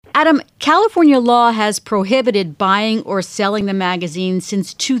Adam, California law has prohibited buying or selling the magazine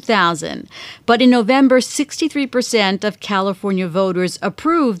since 2000. But in November, 63% of California voters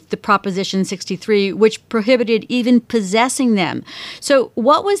approved the Proposition 63, which prohibited even possessing them. So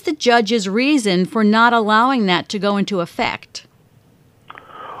what was the judge's reason for not allowing that to go into effect?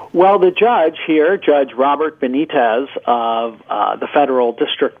 Well, the judge here, Judge Robert Benitez of the Federal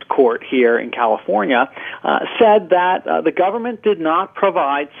District Court here in California, said that the government did not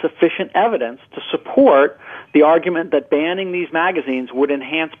provide sufficient evidence to support the argument that banning these magazines would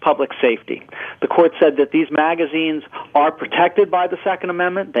enhance public safety. The court said that these magazines are protected by the Second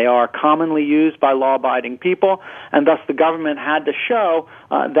Amendment, they are commonly used by law-abiding people, and thus the government had to show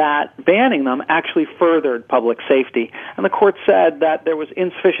that banning them actually furthered public safety. And the court said that there was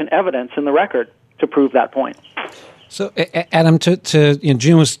insufficient evidence in the record to prove that point. So, Adam,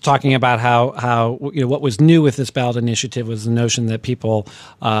 June was talking about how what was new with this ballot initiative was the notion that people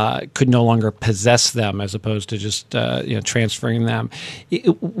could no longer possess them as opposed to just transferring them.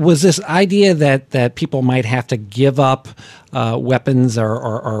 Was this idea that people might have to give up weapons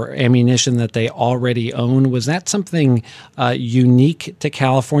or ammunition that they already own? Was that something unique to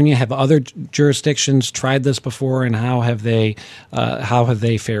California? Have other jurisdictions tried this before, and how have they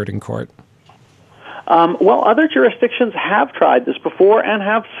fared in court? Well, other jurisdictions have tried this before and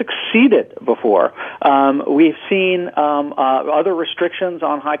have succeeded before. We've seen other restrictions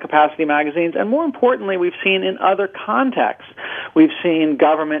on high-capacity magazines, and more importantly, we've seen in other contexts, we've seen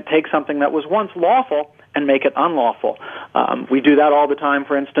government take something that was once lawful and make it unlawful. We do that all the time,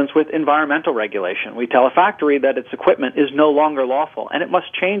 for instance, with environmental regulation. We tell a factory that its equipment is no longer lawful, and it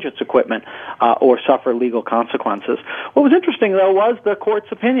must change its equipment or suffer legal consequences. What was interesting, though, was the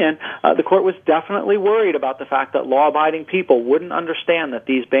court's opinion. The court was definitely worried about the fact that law-abiding people wouldn't understand that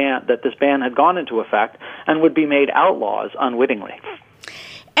this ban had gone into effect and would be made outlaws unwittingly.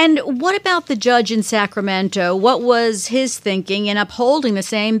 And what about the judge in Sacramento? What was his thinking in upholding the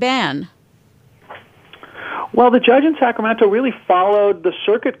same ban? Well, the judge in Sacramento really followed the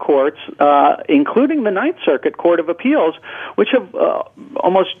circuit courts, including the Ninth Circuit Court of Appeals, which have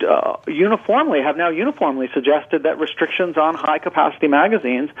now uniformly suggested that restrictions on high-capacity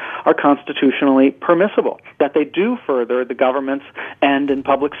magazines are constitutionally permissible, that they do further the government's end in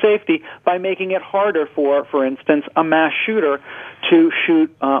public safety by making it harder for instance, a mass shooter to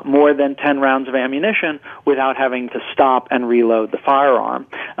shoot more than 10 rounds of ammunition without having to stop and reload the firearm.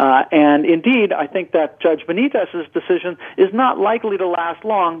 And indeed, I think that Judge Benitez's decision is not likely to last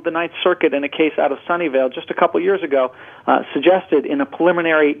long. The Ninth Circuit, in a case out of Sunnyvale just a couple years ago, suggested in a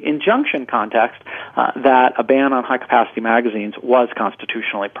preliminary injunction context that a ban on high-capacity magazines was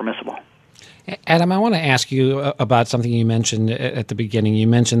constitutionally permissible. Adam, I want to ask you about something you mentioned at the beginning. You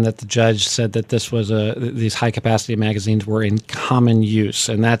mentioned that the judge said that these high-capacity magazines were in common use,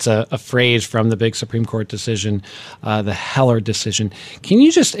 and that's a phrase from the big Supreme Court decision, the Heller decision. Can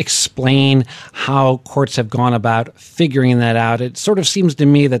you just explain how courts have gone about figuring that out? It sort of seems to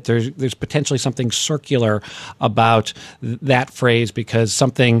me that there's potentially something circular about that phrase, because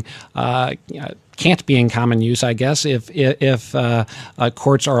something can't be in common use, I guess, if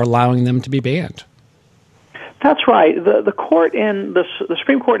courts are allowing them to be banned. That's right. The court in the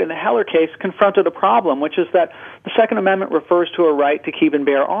Supreme Court in the Heller case confronted a problem, which is that the Second Amendment refers to a right to keep and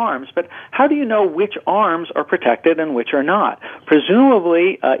bear arms, but how do you know which arms are protected and which are not?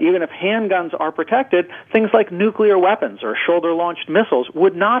 Presumably, even if handguns are protected, things like nuclear weapons or shoulder-launched missiles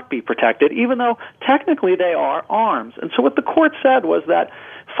would not be protected, even though technically they are arms. And so what the court said was that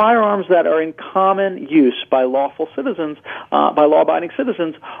firearms that are in common use by lawful citizens, by law-abiding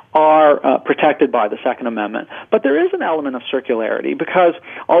citizens, are protected by the Second Amendment. But there is an element of circularity, because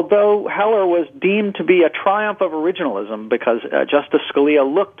although Heller was deemed to be a triumph of originalism, because Justice Scalia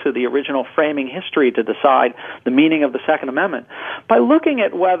looked to the original framing history to decide the meaning of the Second Amendment, by looking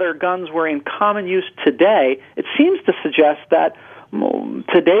at whether guns were in common use today, it seems to suggest that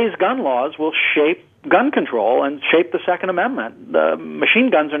today's gun laws will shape gun control and shape the Second Amendment. The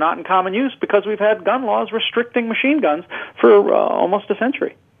machine guns are not in common use because we've had gun laws restricting machine guns for almost a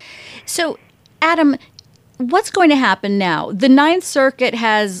century. So, Adam, what's going to happen now? The Ninth Circuit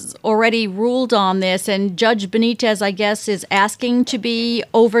has already ruled on this, and Judge Benitez, I guess, is asking to be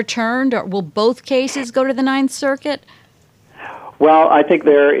overturned, or will both cases go to the Ninth Circuit? Well, I think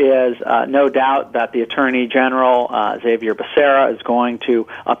there is no doubt that the Attorney General, Xavier Becerra, is going to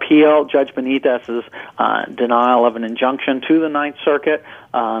appeal Judge Benitez's denial of an injunction to the Ninth Circuit.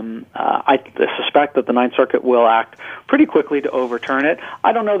 I suspect that the Ninth Circuit will act pretty quickly to overturn it.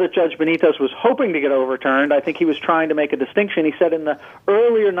 I don't know that Judge Benitez was hoping to get overturned. I think he was trying to make a distinction. He said in the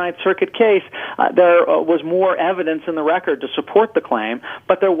earlier Ninth Circuit case, there was more evidence in the record to support the claim,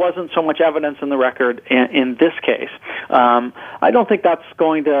 but there wasn't so much evidence in the record in this case. I don't think that's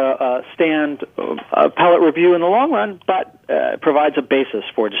going to stand appellate review in the long run, but provides a basis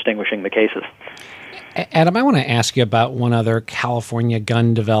for distinguishing the cases. Adam, I want to ask you about one other California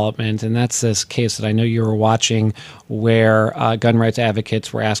gun development, and that's this case that I know you were watching where gun rights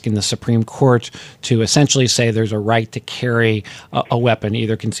advocates were asking the Supreme Court to essentially say there's a right to carry a weapon,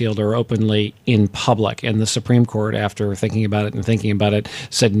 either concealed or openly, in public. And the Supreme Court, after thinking about it,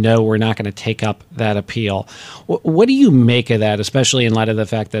 said, no, we're not going to take up that appeal. What do you make of that, especially in light of the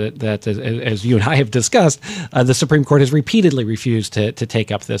fact that as you and I have discussed, the Supreme Court has repeatedly refused to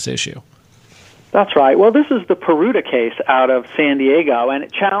take up this issue? That's right. Well, this is the Peruta case out of San Diego, and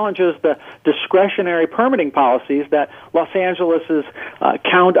it challenges the discretionary permitting policies that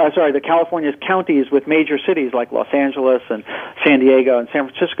the California's counties with major cities like Los Angeles and San Diego and San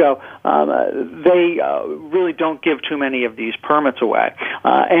Francisco, they really don't give too many of these permits away.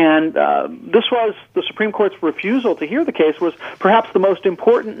 This was the Supreme Court's refusal to hear the case was perhaps the most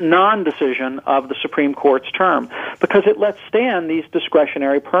important non-decision of the Supreme Court's term, because it lets stand these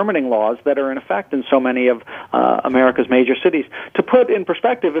discretionary permitting laws that are in effect in so many of America's major cities. To put in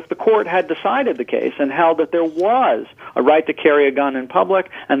perspective, if the court had decided the case and held that there was a right to carry a gun in public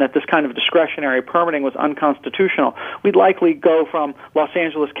and that this kind of discretionary permitting was unconstitutional, we'd likely go from Los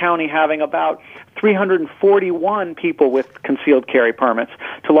Angeles County having about 341 people with concealed carry permits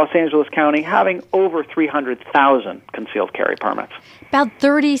to Los Angeles County having over 300,000 concealed carry permits. About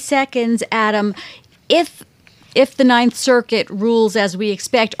 30 seconds, Adam. If the Ninth Circuit rules as we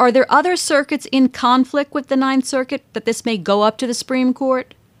expect, are there other circuits in conflict with the Ninth Circuit that this may go up to the Supreme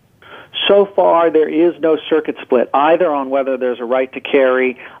Court? So far, there is no circuit split, either on whether there's a right to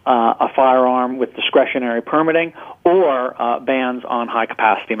carry a firearm with discretionary permitting or bans on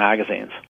high-capacity magazines.